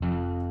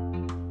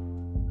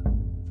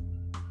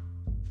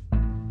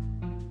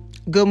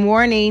Good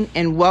morning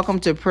and welcome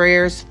to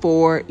Prayers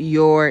for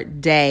Your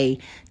Day.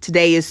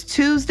 Today is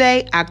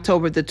Tuesday,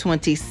 October the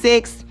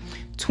 26th,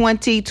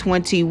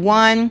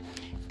 2021.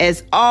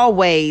 As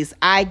always,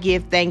 I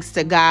give thanks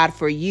to God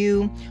for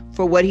you,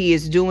 for what He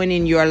is doing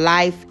in your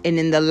life and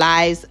in the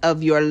lives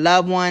of your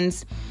loved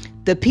ones,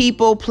 the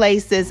people,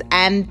 places,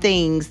 and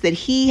things that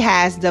He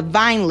has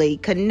divinely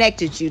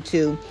connected you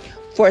to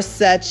for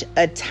such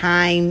a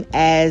time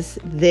as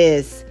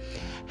this.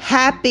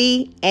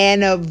 Happy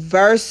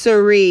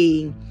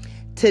anniversary.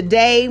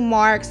 Today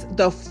marks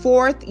the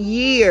 4th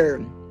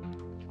year.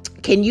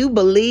 Can you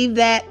believe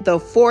that? The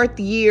 4th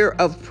year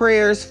of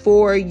Prayers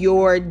for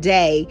Your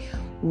Day,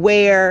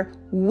 where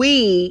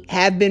we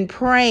have been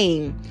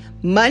praying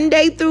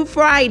Monday through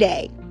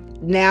Friday.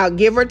 Now,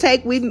 give or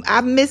take,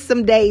 I've missed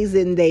some days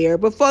in there,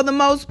 but for the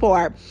most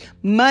part,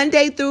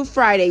 Monday through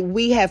Friday,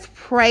 we have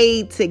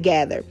prayed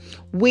together.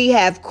 We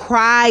have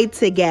cried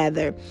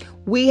together.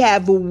 We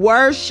have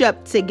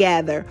worshiped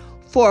together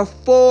for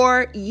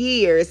 4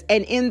 years.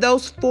 And in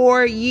those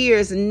 4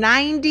 years,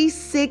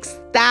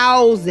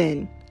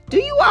 96,000, do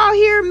you all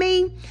hear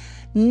me?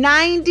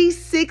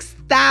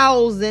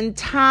 96,000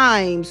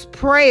 times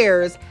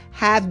prayers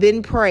have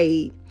been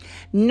prayed.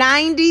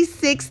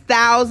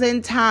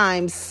 96,000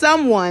 times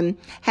someone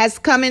has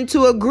come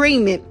into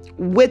agreement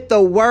with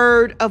the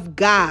word of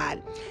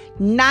God.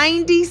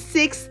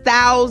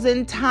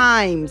 96,000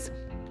 times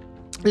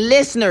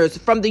listeners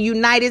from the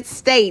United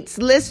States,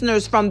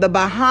 listeners from the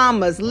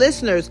Bahamas,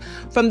 listeners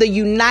from the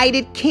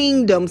United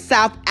Kingdom,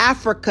 South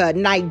Africa,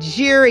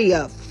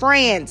 Nigeria,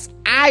 France,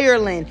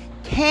 Ireland,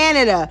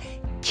 Canada,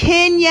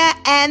 Kenya,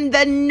 and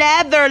the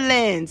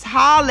Netherlands.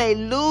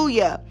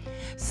 Hallelujah.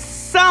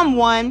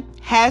 Someone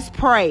has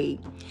prayed.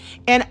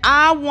 And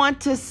I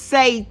want to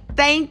say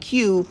thank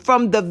you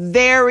from the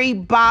very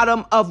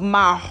bottom of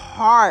my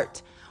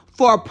heart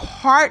for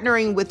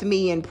partnering with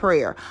me in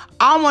prayer.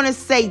 I want to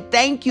say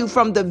thank you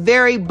from the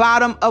very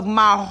bottom of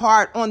my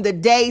heart. On the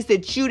days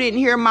that you didn't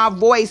hear my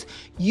voice,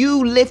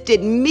 you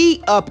lifted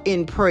me up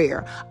in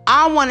prayer.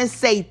 I want to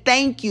say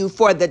thank you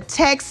for the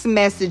text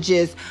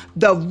messages,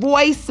 the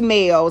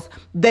voicemails,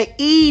 the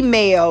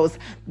emails,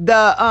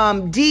 the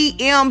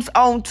DMs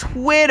on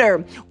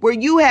Twitter, where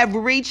you have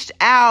reached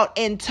out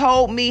and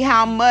told me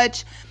how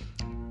much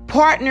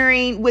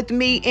partnering with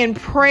me in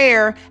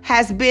prayer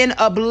has been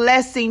a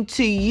blessing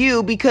to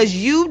you, because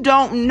you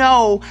don't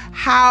know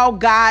how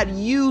God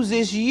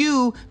uses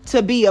you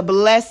to be a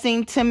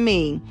blessing to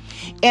me.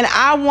 And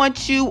I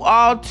want you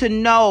all to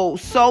know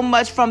so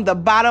much from the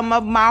bottom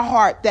of my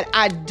heart that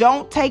I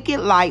don't take it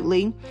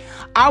lightly.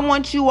 I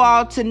want you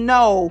all to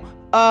know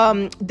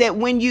that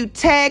when you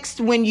text,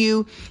 when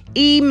you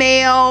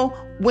email,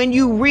 when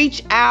you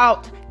reach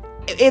out,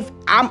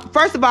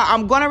 first of all,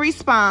 I'm going to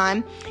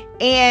respond.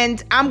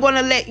 And I'm going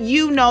to let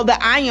you know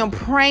that I am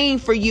praying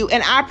for you.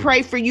 And I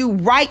pray for you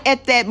right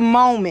at that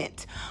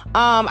moment.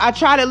 I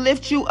try to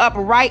lift you up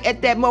right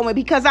at that moment,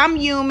 because I'm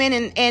human.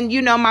 And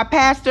you know, my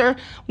pastor,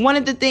 one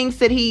of the things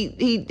that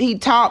he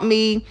taught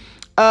me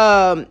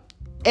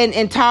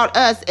and taught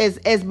us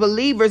as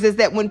believers is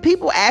that when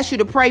people ask you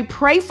to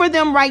pray for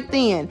them right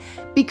then.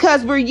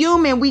 Because we're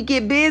human, we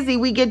get busy,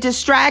 we get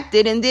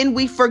distracted, and then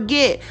we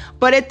forget.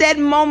 But at that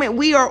moment,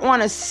 we are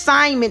on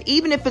assignment,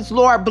 even if it's,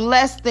 Lord,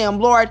 bless them,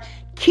 Lord,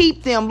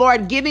 keep them,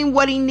 Lord, give him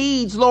what he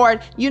needs,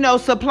 Lord,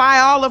 supply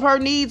all of her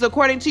needs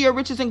according to your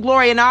riches and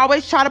glory. And I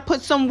always try to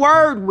put some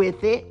word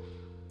with it.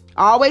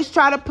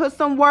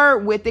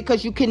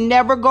 Because you can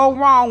never go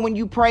wrong when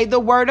you pray the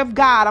word of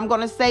God. I'm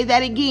going to say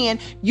that again.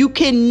 You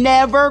can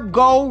never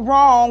go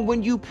wrong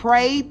when you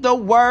pray the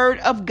word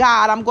of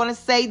God. I'm going to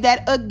say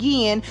that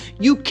again.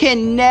 You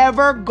can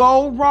never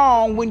go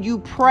wrong when you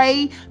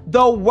pray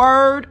the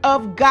word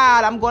of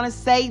God. I'm going to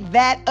say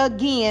that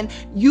again.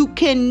 You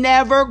can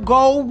never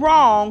go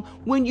wrong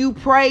when you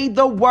pray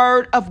the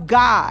word of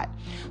God.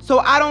 So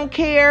I don't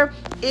care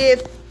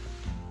if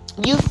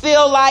you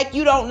feel like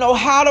you don't know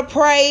how to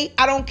pray.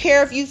 I don't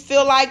care if you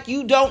feel like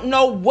you don't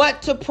know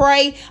what to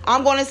pray.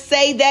 I'm going to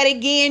say that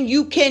again.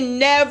 You can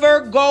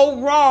never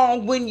go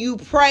wrong when you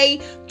pray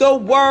the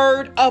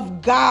word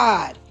of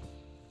God.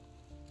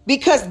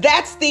 Because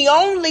that's the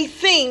only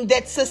thing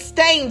that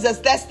sustains us.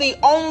 That's the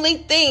only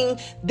thing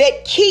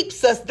that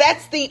keeps us.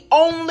 That's the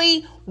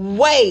only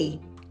way.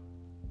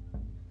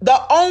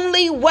 The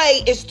only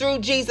way is through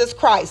Jesus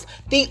Christ.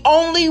 The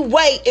only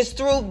way is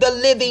through the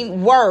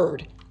living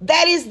word.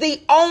 That is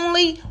the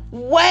only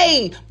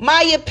way.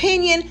 My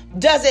opinion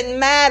doesn't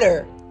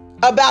matter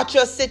about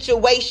your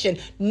situation.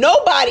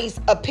 Nobody's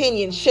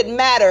opinion should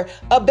matter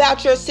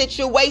about your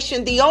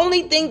situation. The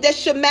only thing that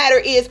should matter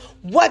is,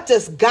 what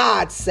does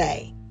God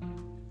say?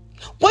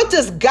 What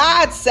does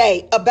God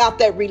say about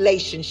that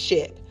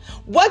relationship?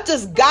 What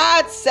does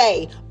God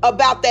say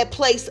about that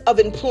place of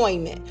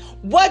employment?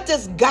 What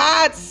does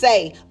God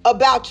say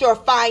about your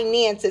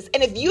finances?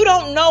 And if you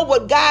don't know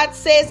what God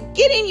says,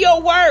 get in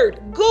your word,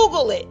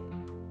 Google it,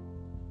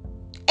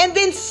 and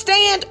then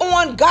stand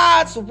on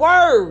God's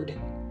word.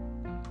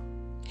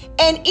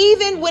 And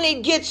even when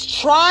it gets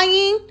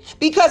trying,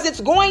 because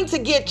it's going to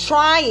get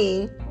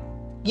trying,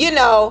 You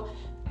know,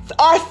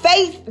 our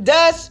faith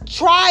does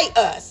try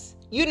us.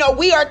 You know,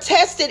 we are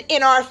tested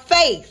in our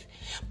faith.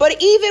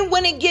 But even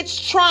when it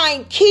gets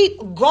trying, keep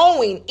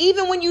going.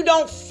 Even when you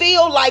don't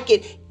feel like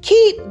it,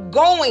 keep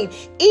going.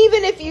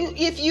 Even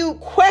if you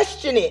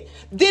question it,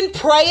 then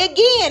pray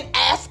again,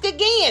 ask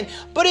again.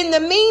 But in the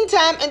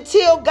meantime,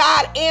 until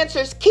God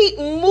answers, keep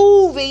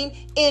moving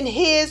in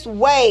his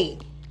way.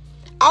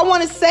 I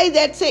want to say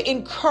that to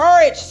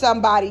encourage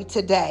somebody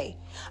today.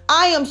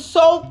 I am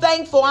so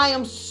thankful. I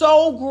am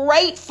so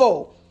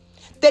grateful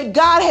that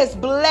God has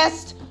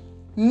blessed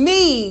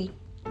me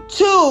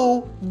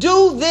to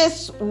do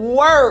this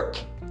work.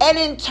 And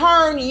in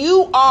turn,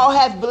 you all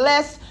have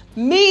blessed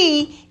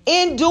me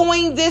in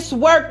doing this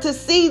work, to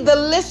see the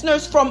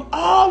listeners from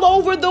all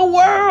over the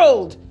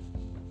world,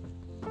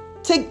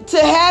 to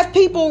have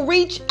people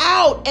reach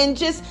out and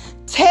just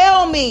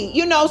tell me,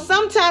 you know,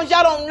 sometimes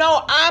y'all don't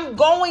know I'm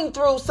going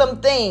through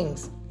some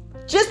things.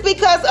 Just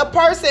because a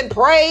person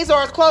prays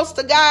or is close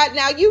to God,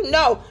 now you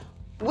know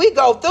we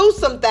go through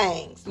some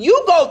things.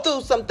 You go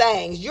through some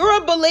things.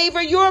 You're a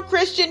believer. You're a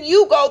Christian.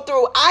 You go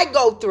through. I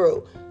go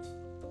through.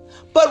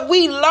 But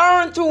we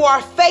learn through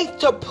our faith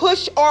to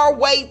push our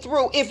way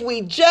through if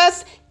we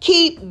just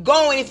keep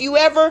going. If you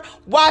ever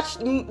watched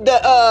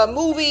the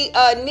movie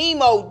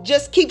Nemo,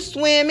 just keep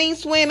swimming.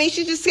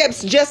 She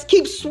just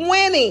keep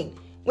swimming.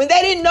 When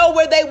they didn't know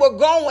where they were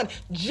going,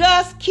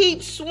 just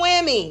keep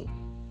swimming.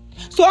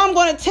 So I'm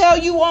going to tell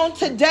you on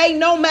today,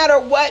 no matter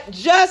what,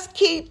 just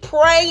keep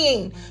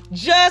praying.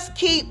 Just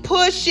keep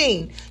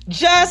pushing.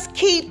 Just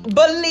keep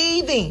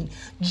believing.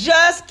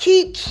 Just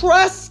keep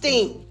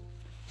trusting.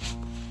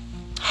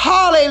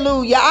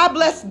 Hallelujah. I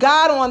bless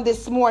God on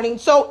this morning.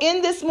 So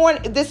in this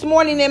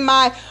morning in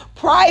my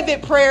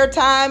private prayer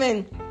time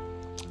and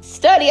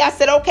study, I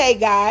said, okay,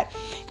 God.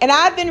 And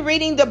I've been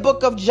reading the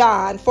book of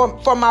John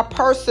for my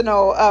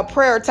personal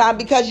prayer time,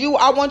 because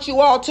I want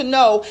you all to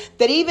know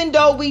that even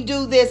though we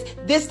do this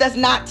does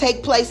not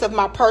take place of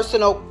my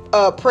personal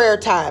prayer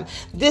time.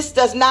 This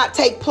does not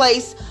take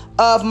place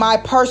of my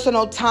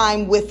personal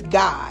time with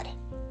God.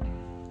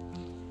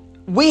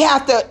 We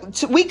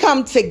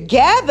come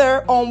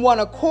together on one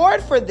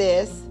accord for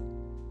this,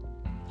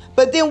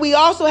 but then we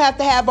also have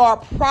to have our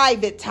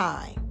private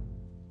time.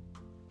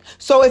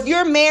 So if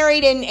you're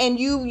married and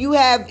you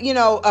have, you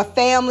know, a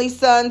family,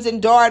 sons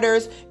and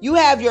daughters, you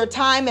have your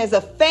time as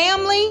a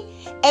family,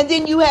 and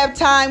then you have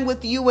time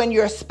with you and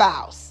your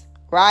spouse,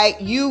 right?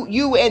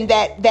 You and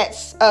that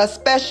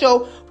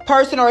special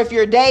person, or if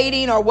you're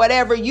dating or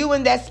whatever, you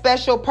and that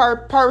special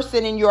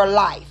person in your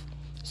life.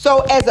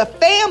 So as a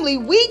family,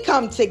 we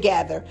come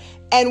together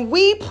and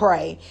we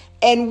pray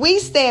and we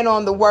stand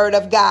on the word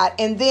of God.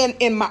 And then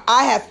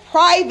I have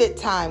private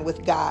time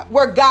with God,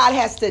 where God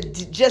has to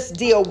just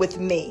deal with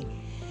me.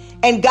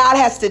 And God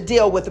has to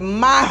deal with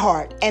my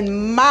heart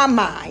and my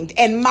mind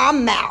and my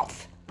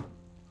mouth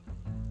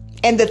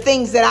and the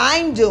things that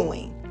I'm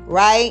doing,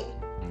 right?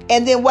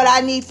 And then what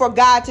I need for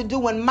God to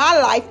do in my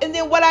life, and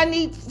then what I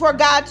need for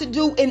God to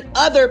do in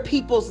other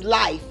people's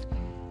life.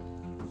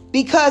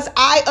 Because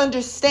I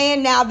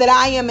understand now that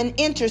I am an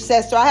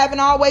intercessor. I haven't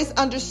always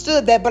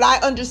understood that, but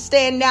I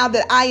understand now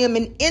that I am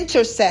an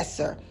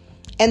intercessor.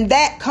 And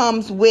that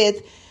comes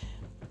with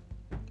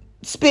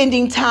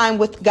spending time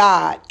with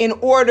God in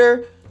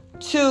order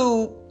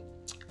to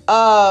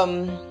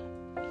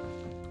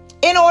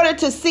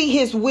see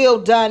his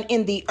will done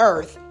in the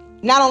earth.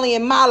 Not only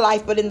in my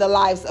life, but in the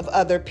lives of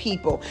other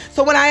people.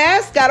 So when I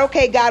asked God,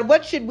 okay, God,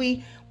 what should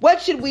we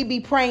be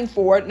praying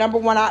for? Number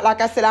one,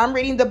 like I said, I'm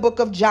reading the book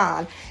of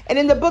John. And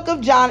in the book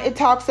of John, it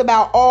talks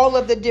about all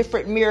of the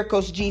different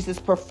miracles Jesus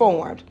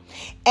performed.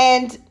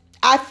 And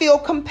I feel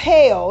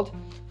compelled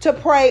to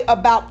pray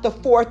about the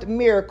fourth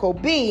miracle,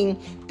 being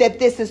that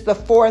this is the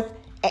 4th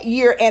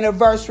year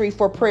anniversary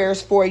for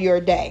Prayers for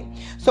Your Day.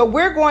 So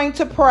we're going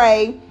to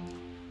pray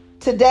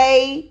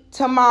today,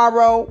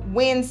 tomorrow,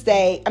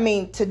 today,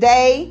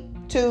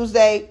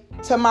 Tuesday,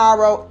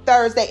 tomorrow,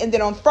 Thursday, and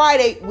then on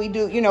Friday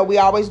we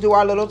always do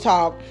our little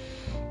talk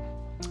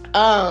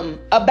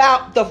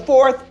about the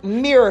 4th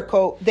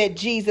miracle that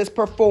Jesus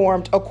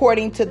performed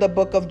according to the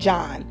book of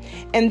John.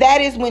 And that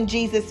is when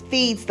Jesus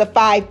feeds the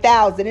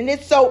 5,000. And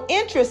it's so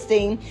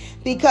interesting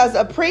because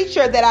a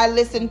preacher that I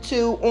listened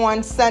to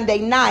on Saturday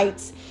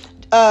nights,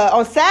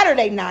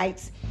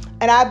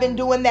 and I've been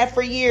doing that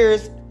for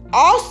years,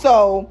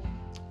 also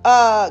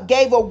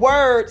gave a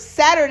word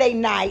Saturday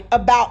night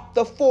about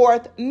the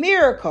 4th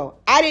miracle.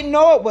 I didn't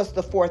know it was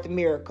the 4th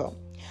miracle.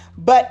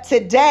 But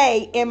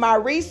today in my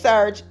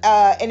research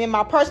and in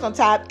my personal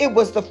time, it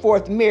was the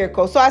 4th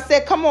miracle. So I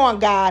said, come on,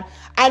 God,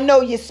 I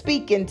know you're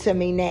speaking to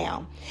me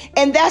now.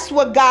 And that's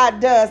what God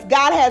does.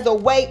 God has a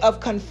way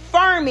of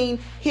confirming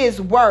his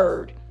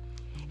word.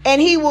 And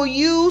he will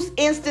use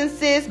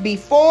instances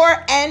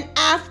before and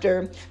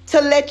after to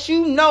let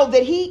you know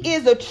that he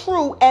is a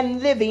true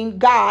and living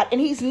God. And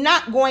he's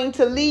not going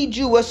to lead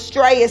you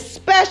astray,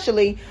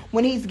 especially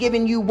when he's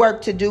giving you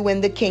work to do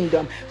in the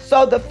kingdom.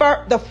 So the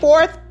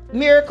 4th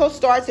miracle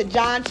starts at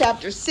John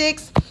chapter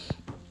 6.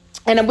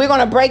 And we're going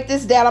to break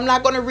this down. I'm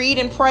not going to read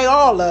and pray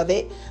all of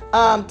it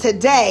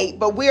today,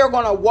 but we are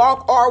going to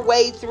walk our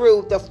way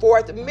through the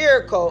fourth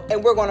miracle,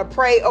 and we're going to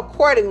pray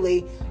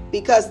accordingly,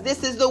 because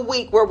this is the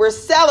week where we're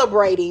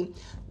celebrating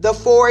the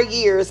 4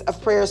 years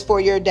of prayers for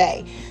your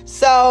day.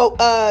 So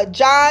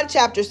John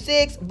chapter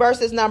 6,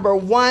 verses number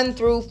 1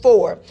 through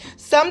 4.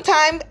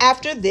 Sometime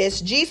after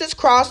this, Jesus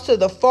crossed to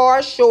the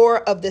far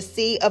shore of the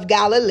Sea of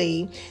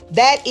Galilee,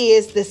 that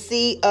is the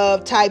Sea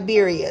of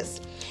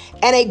Tiberias.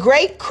 And a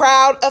great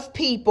crowd of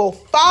people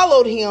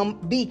followed him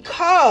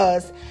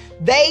because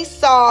they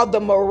saw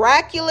the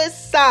miraculous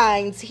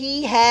signs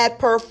he had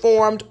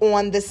performed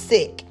on the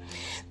sick.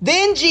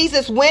 Then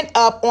Jesus went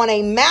up on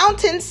a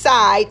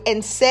mountainside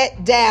and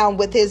sat down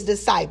with his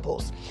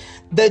disciples.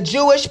 The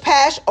Jewish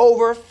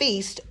Passover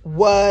feast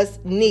was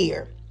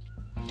near.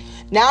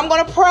 Now I'm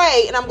going to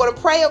pray, and I'm going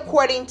to pray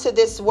according to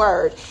this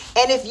word.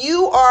 And if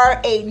you are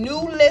a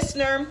new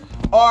listener,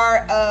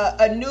 or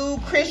a new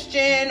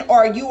Christian,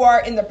 or you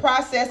are in the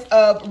process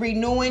of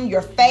renewing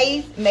your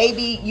faith,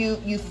 maybe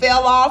you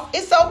fell off,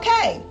 it's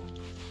okay.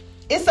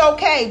 It's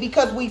okay,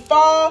 because we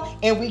fall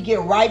and we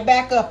get right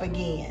back up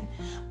again.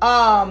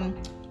 And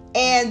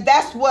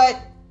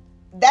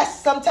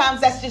sometimes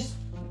that's just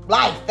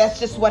life. That's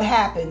just what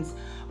happens.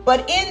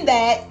 But in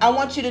that, I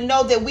want you to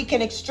know that we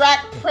can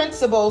extract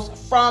principles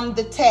from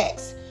the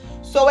text.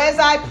 So as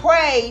I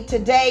pray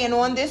today and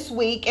on this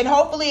week, and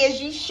hopefully as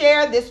you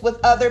share this with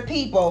other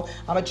people,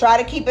 I'm going to try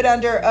to keep it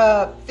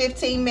under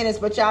 15 minutes,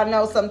 but y'all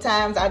know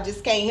sometimes I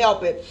just can't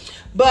help it.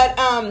 But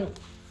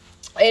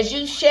as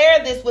you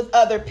share this with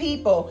other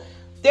people,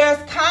 there's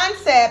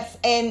concepts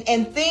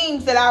and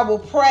things that I will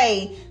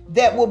pray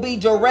that will be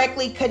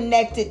directly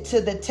connected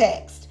to the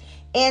text.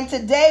 And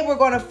today we're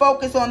going to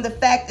focus on the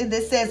fact that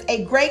it says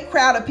a great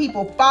crowd of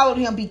people followed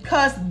him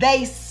because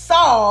they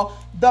saw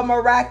the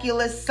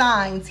miraculous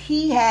signs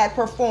he had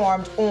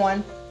performed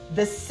on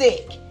the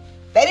sick.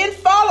 They didn't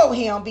follow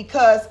him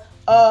because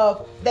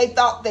they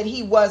thought that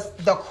he was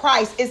the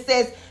Christ. It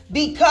says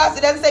because,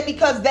 it doesn't say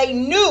because they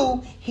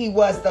knew he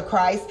was the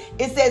Christ.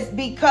 It says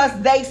because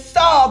they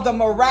saw the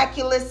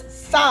miraculous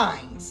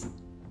signs.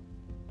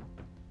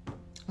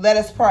 Let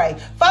us pray.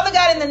 Father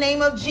God, in the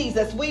name of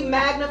Jesus, we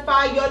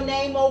magnify your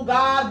name, oh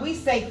God. We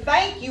say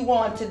thank you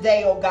on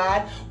today, oh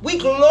God. We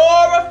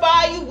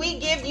glorify you. We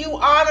give you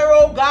honor,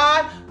 oh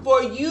God,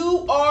 for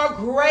you are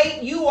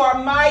great. You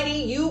are mighty.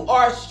 You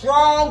are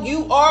strong.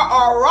 You are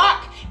our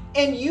rock.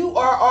 And you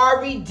are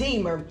our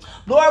Redeemer.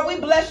 Lord, we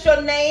bless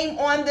your name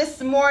on this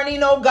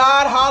morning, oh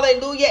God.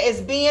 Hallelujah. As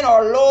being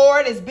our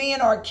Lord, as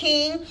being our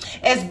King,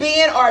 as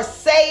being our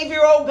Savior,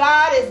 oh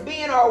God, as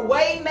being our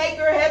way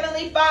maker,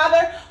 Heavenly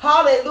Father.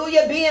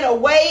 Hallelujah. Being a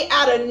way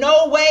out of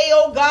no way,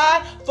 oh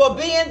God, for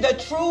being the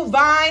true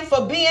vine,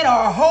 for being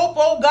our hope,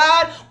 oh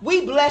God.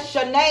 We bless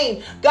your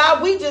name.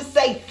 God, we just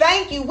say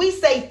thank you. We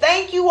say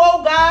thank you,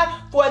 oh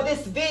God, for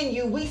this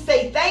venue. We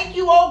say thank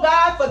you, oh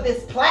God, for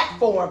this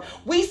platform.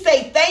 We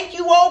say thank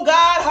you, oh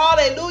God,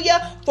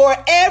 hallelujah, for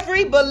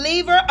every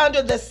believer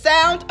under the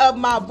sound of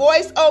my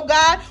voice, oh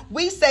God.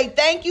 We say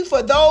thank you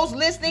for those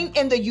listening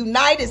in the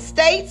United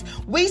States.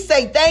 We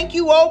say thank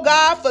you, oh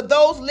God, for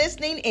those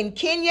listening in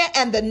Kenya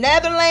and the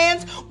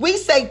Netherlands. We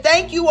say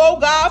thank you, oh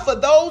God, for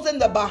those in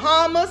the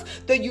Bahamas,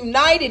 the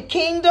United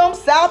Kingdom,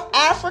 South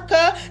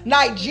Africa,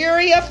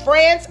 Nigeria,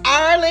 France,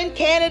 Ireland,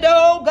 Canada,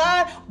 oh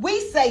God. We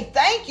say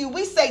thank you.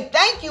 We say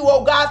thank you,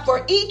 oh God,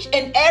 for each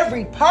and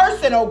every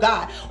person, oh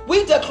God.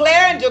 We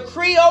declare and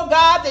decree, oh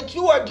God, that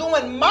you are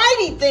doing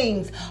mighty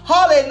things,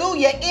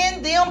 hallelujah,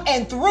 in them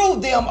and through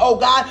them, oh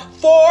God,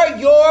 for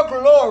your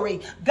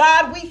glory.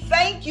 God, we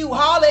thank you,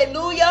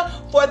 hallelujah,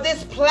 for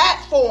this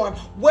platform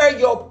where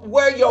your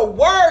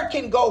word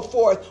can go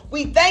forth.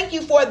 We thank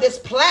you for this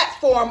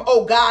platform,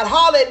 oh God,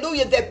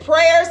 hallelujah, that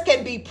prayers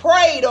can be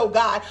prayed, oh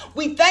God.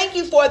 We thank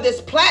you for this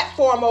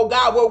platform, oh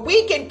God, where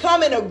we can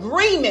come in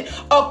agreement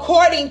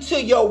according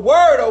to your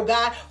word, oh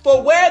God.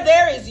 For where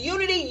there is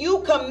unity,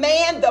 you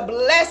command the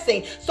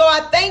blessing. So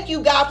I thank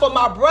you, God, for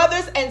my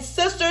brothers and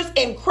sisters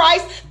in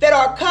Christ that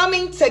are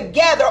coming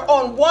together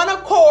on one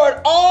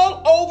accord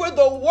all over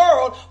the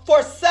world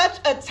for such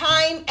a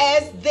time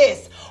as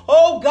this.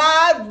 Oh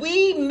God,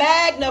 we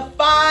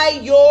magnify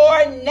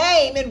your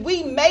name and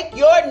we make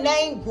your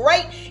name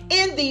great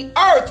in the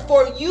earth,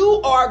 for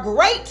you are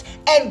great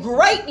and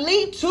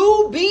greatly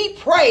to be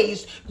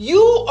praised.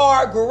 You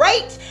are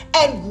great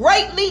and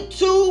greatly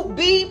to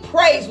be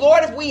praised.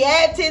 Lord, if we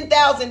had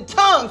 10,000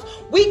 tongues,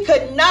 we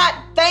could not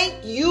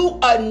thank you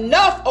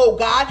enough, oh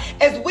God,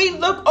 as we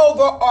look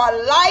over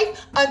our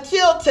life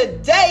until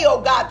today,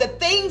 oh God, the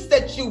things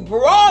that you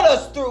brought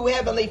us through,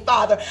 Heavenly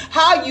Father,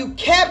 how you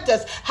kept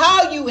us,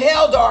 how you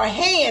held our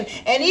hand.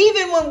 And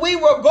even when we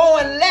were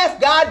going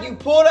left, God, you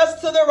pulled us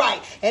to the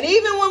right. And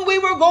even when we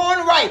were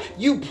going right,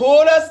 you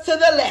pulled us to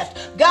the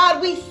left.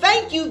 God, we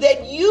thank you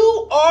that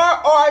you are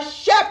our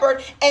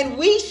shepherd and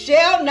we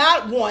shall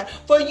not want,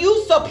 for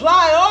you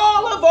supply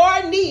all of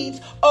our needs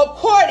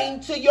according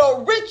to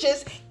your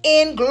riches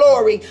in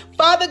glory.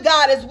 Father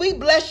God, as we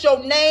bless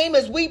your name,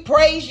 as we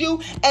praise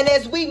you, and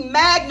as we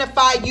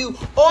magnify you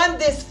on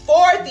this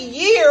fourth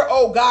year,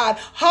 oh God,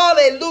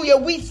 hallelujah,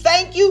 we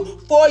thank you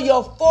for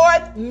your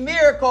fourth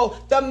miracle,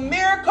 the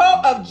miracle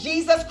of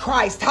Jesus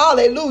Christ,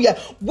 hallelujah.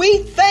 We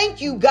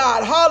thank you,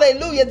 God,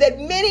 hallelujah, that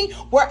many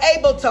were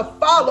able to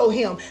follow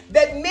him,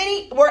 that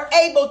many were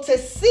able to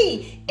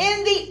see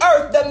in the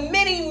earth the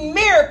many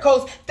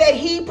miracles that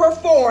he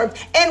performed.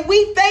 And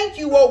we thank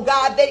you, oh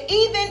God, that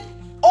even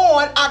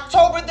on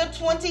October the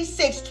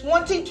 26th,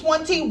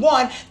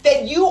 2021,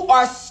 that you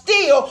are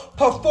still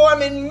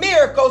performing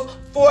miracles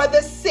for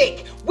the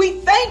sick.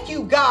 We thank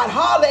you, God,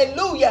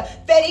 hallelujah,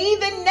 that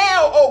even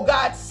now, oh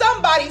God,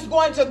 somebody's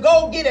going to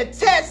go get a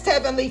test,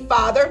 Heavenly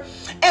Father,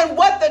 and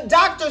what the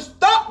doctors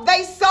thought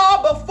they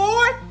saw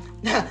before,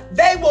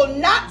 they will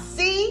not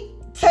see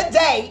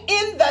today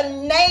in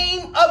the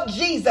name of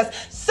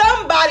Jesus.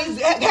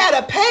 Somebody's had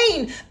a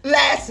pain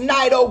last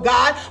night, oh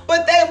God,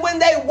 but then when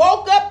they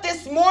woke up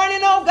this morning,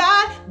 oh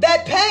God,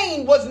 that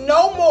pain was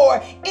no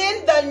more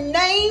in the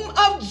name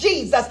of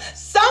Jesus.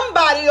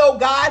 Somebody, oh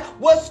God,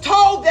 was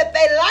told that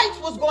their lights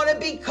was going to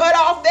be cut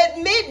off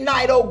at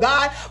midnight, oh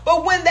God,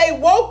 but when they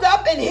woke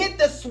up and hit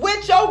the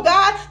switch, oh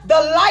God, the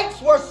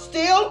lights were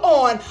still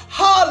on.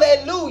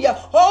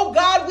 Hallelujah. Oh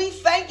God, we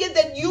thank you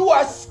that you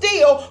are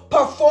still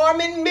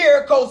performing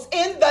miracles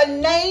in the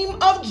name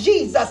of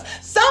Jesus.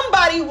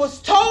 Somebody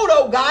was told,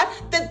 oh God,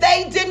 that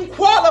they didn't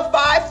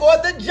qualify for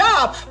the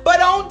job.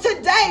 But on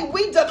today,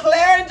 we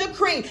declare and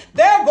decree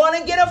they're going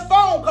to get a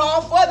phone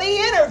call for the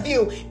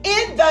interview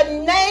in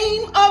the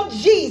name of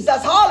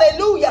Jesus.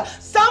 Hallelujah.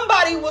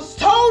 Somebody was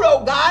told,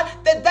 oh God,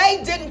 that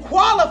they didn't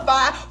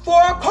qualify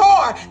for a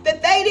car,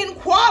 that they didn't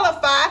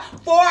qualify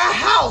for a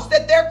house,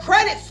 that their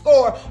credit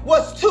score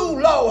was too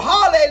low.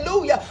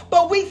 Hallelujah.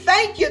 But we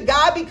thank you,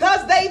 God,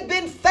 because they've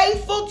been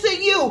faithful to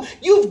you.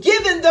 You've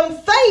given them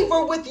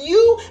favor with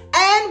you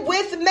and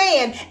with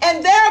man.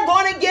 And they're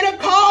going to get a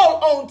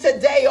call on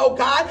today, oh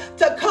God,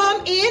 to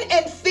come in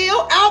and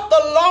fill out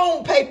the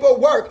loan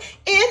paperwork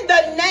in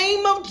the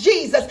name of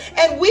Jesus.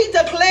 And we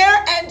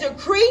declare and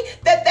decree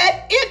that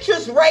that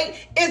interest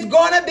rate is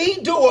going to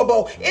be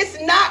doable. It's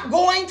not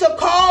going to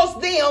cause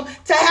them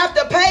to have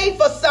to pay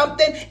for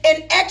something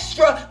an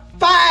extra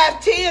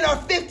 5, 10, or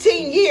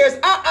 15 years.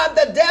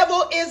 The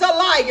devil is a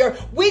liar.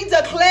 We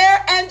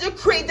declare and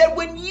decree that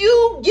when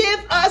you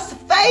give us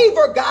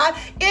favor, God,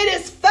 it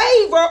is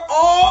favor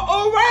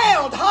all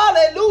around.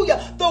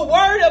 Hallelujah. The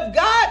word of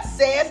God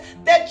says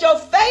that your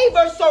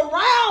favor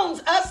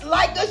surrounds us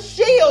like a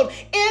shield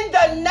in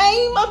the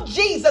name of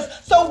Jesus.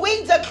 So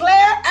we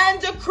declare and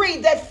decree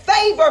that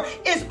favor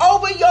is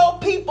over your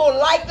people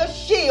like a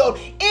shield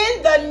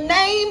in the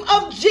name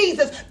of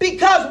Jesus,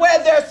 because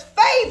where there's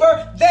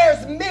favor,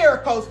 there's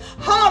miracles.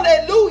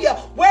 Hallelujah.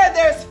 Where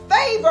there's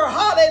favor,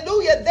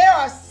 hallelujah, there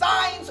are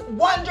signs,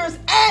 wonders,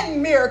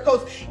 and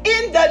miracles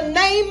in the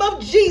name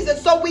of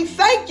Jesus. So we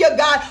thank you,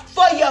 God,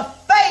 for your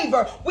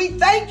favor. We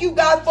thank you,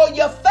 God, for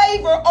your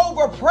favor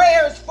over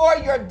prayers for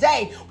your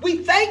day. We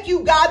thank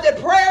you, God, that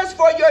prayers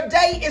for your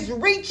day is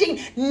reaching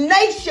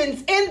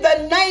nations in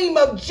the name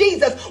of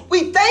Jesus.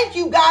 We thank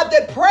you, God,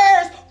 that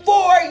prayers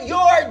for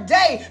your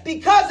day,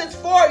 because it's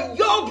for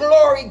your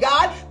glory,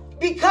 God,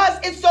 because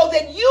it's so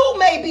that you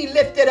may be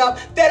lifted up,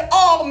 that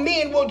all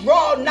men will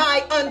draw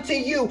nigh unto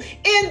you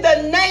in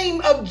the name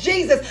of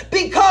Jesus,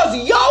 because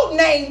your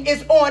name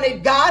is on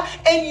it, God,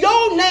 and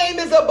your name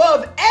is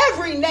above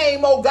every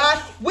name, oh God.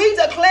 We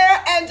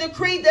declare and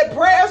decree that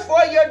prayers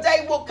for your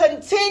day will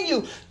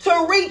continue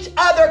to reach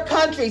other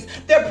countries.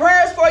 That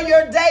prayers for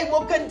your day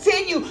will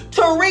continue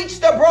to reach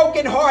the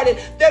brokenhearted.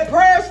 That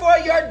prayers for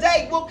your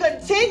day will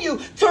continue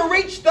to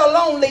reach the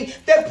lonely.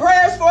 That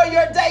prayers for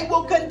your day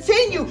will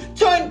continue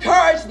to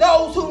encourage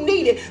those who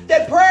need it.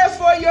 That prayers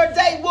for your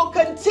day will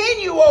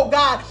continue, oh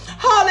God,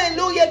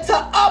 hallelujah, to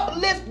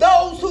uplift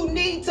those who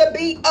need to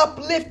be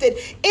uplifted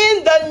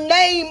in the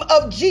name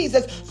of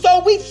Jesus.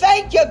 So we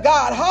thank you,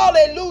 God,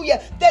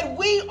 hallelujah, that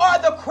we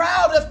are the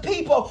crowd of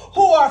people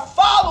who are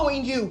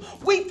following you.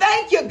 We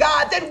thank you,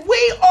 God, that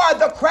we are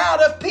the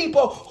crowd of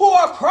people who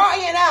are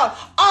crying out,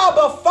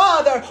 Abba,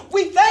 Father.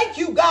 We thank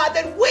you, God,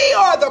 that we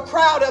are the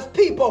crowd of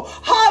people,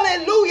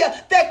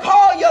 hallelujah, that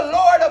call you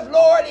Lord of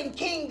Lords and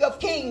King of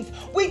Kings.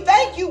 We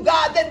thank you,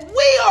 God, that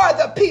we are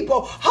the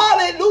people,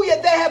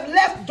 hallelujah, that have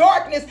left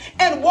darkness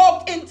and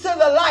walked into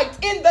the light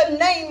in the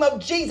name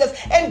of Jesus.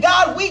 And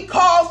God, we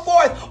call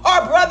forth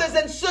our brothers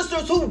and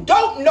sisters who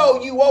don't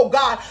know you, oh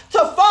God, to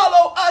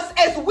follow us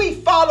as we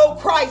follow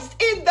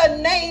Christ in the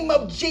name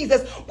of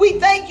Jesus. We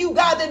thank you,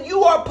 God, that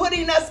you are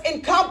putting us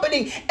in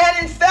company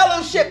and in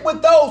fellowship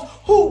with those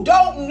who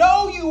don't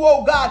know you,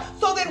 oh God,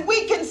 so that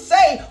we can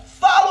say,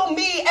 follow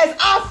me as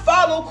I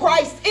follow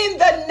Christ in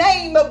the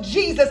name of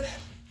Jesus.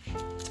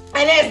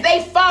 And as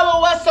they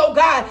follow us, oh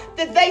God,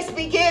 that they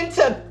begin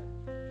to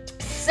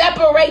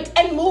separate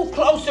and move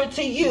closer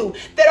to you,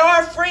 that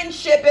our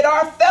friendship and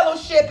our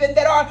fellowship and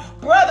that our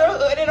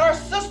brotherhood and our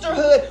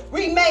sisterhood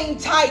remain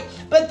tight,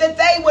 but that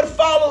they would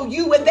follow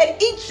you, and that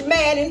each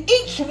man and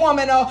each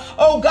woman,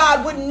 oh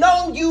God, would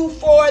know you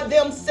for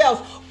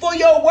themselves. For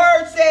your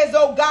word says,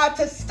 oh God,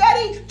 to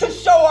study to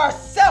show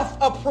ourselves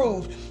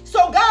approved.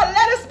 So God,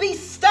 let us be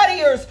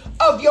studiers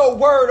of your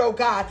word, oh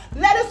God.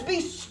 Let us be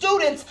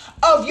students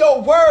of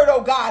your word, oh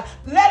God.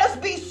 Let us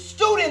be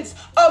students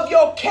of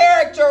your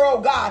character, oh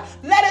God.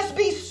 Let us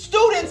be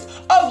students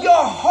of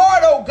your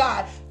heart, oh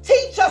God.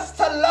 Teach us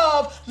to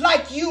love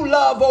like you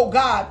love, oh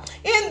God.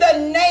 In the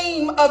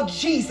name of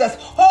Jesus,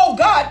 oh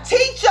God,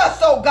 teach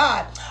us, oh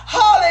God.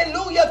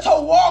 Hallelujah,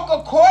 to walk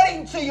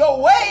according to your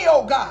way,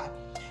 oh God.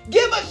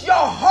 Give us your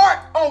heart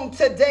on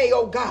today,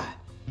 oh God.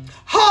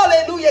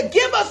 Hallelujah.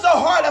 Give us a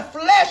heart of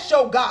flesh,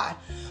 oh God,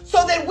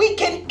 so that we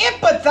can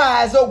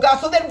empathize, oh God,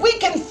 so that we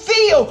can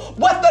feel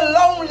what the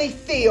lonely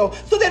feel,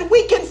 so that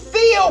we can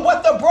feel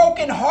what the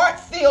broken heart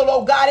feel,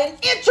 oh God, and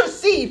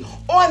intercede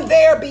on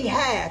their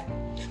behalf,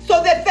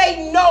 so that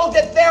they know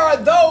that there are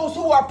those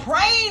who are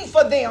praying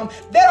for them,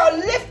 that are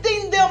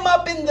lifting them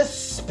up in the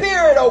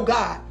spirit, oh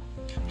God,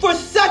 for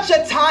such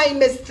a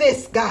time as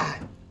this, God.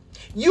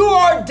 You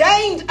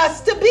ordained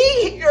us to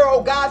be here,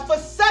 oh God, for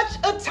such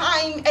a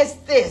time as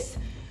this.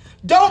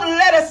 Don't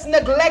let us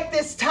neglect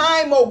this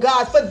time, oh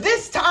God, for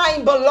this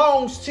time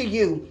belongs to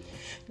you.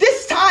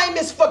 This time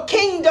is for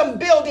kingdom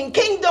building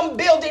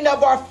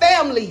of our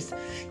families,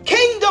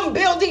 kingdom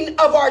building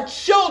of our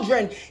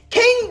children,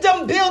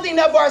 kingdom building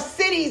of our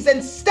cities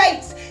and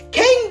states,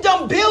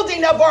 kingdom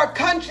building of our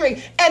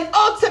country, and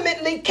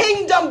ultimately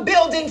kingdom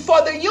building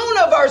for the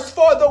universe,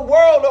 for the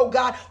world, oh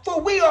God, for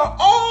we are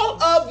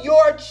all of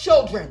your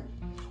children.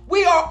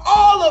 We are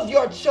all of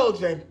your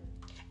children.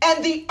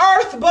 And the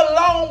earth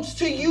belongs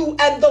to you,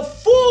 and the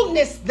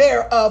fullness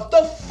thereof,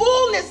 the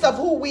fullness of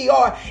who we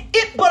are,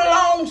 it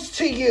belongs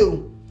to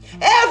you.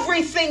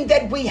 Everything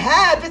that we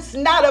have, it's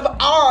not of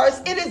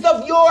ours, it is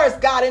of yours,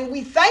 God, and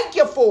we thank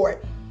you for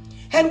it.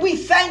 And we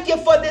thank you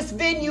for this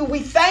venue.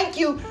 We thank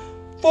you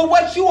for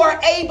what you are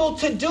able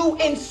to do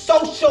in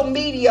social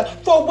media,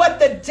 for what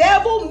the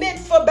devil meant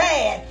for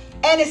bad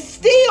and is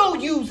still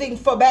using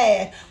for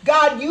bad.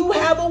 God, you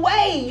have a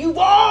way. You've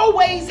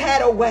always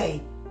had a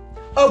way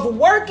of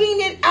working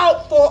it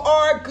out for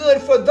our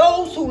good, for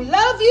those who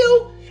love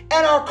you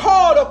and are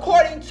called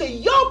according to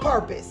your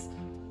purpose.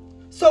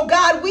 So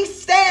God, we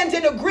stand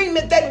in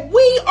agreement that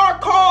we are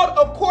called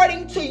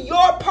according to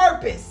your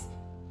purpose,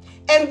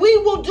 and we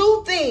will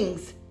do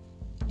things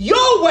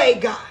your way,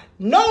 God,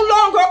 no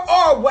longer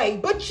our way,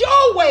 but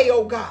your way,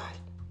 oh God.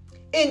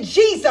 In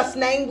Jesus'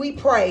 name we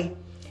pray.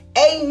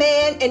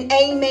 Amen and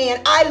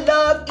amen. I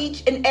love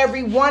each and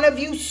every one of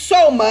you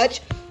so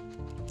much.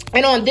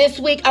 And on this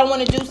week, I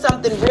want to do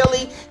something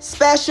really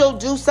special,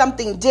 do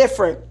something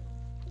different.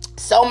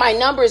 So my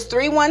number is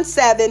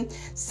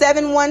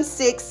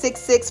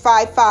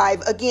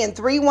 317-716-6655. Again,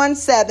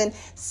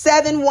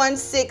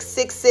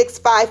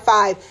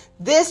 317-716-6655.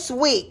 This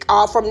week,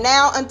 from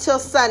now until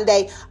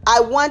Sunday,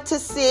 I want to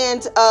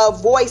send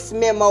voice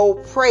memo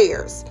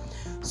prayers.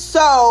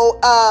 So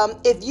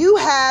if you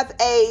have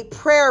a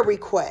prayer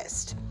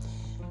request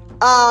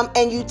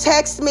and you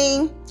text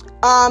me,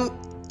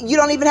 you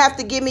don't even have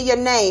to give me your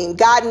name.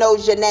 God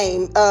knows your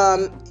name.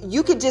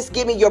 You could just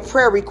give me your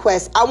prayer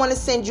request. I want to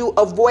send you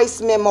a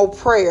voice memo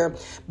prayer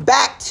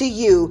back to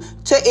you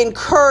to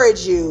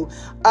encourage you,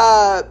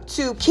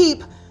 to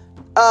keep,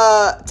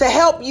 to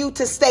help you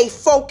to stay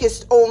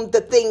focused on the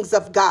things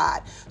of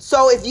God.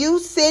 So if you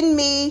send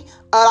me,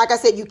 like I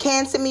said, you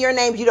can send me your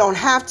name. You don't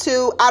have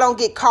to. I don't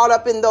get caught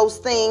up in those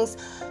things.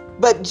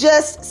 But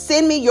just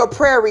send me your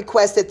prayer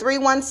request at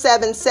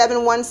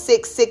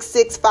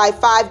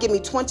 317-716-6655. Give me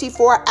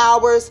 24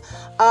 hours,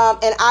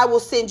 and I will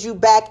send you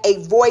back a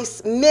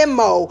voice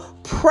memo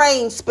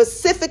praying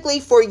specifically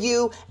for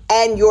you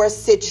and your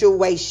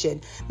situation.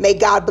 May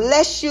God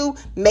bless you.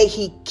 May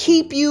he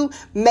keep you.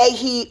 May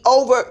he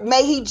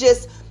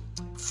just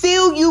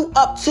fill you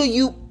up till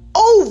you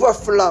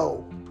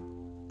overflow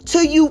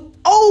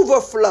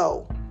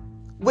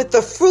with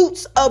the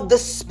fruits of the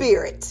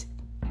Spirit.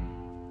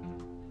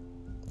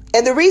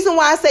 And the reason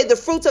why I say the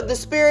fruits of the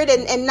Spirit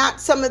and not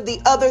some of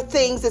the other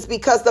things is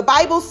because the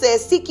Bible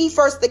says, seek ye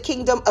first the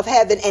kingdom of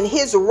heaven and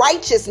his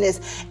righteousness,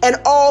 and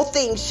all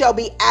things shall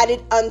be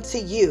added unto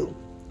you.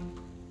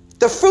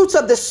 The fruits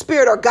of the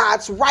Spirit are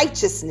God's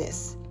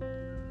righteousness.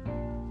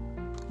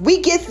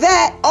 We get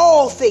that,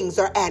 all things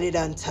are added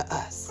unto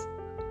us.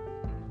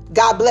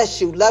 God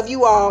bless you. Love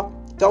you all.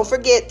 Don't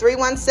forget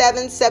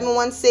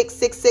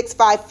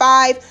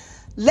 317-716-6655.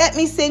 Let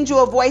me send you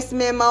a voice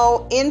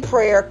memo in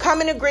prayer. Come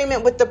in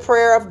agreement with the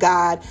prayer of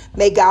God.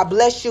 May God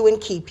bless you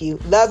and keep you.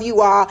 Love you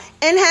all,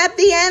 and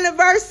happy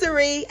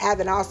anniversary. Have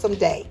an awesome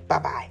day.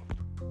 Bye-bye.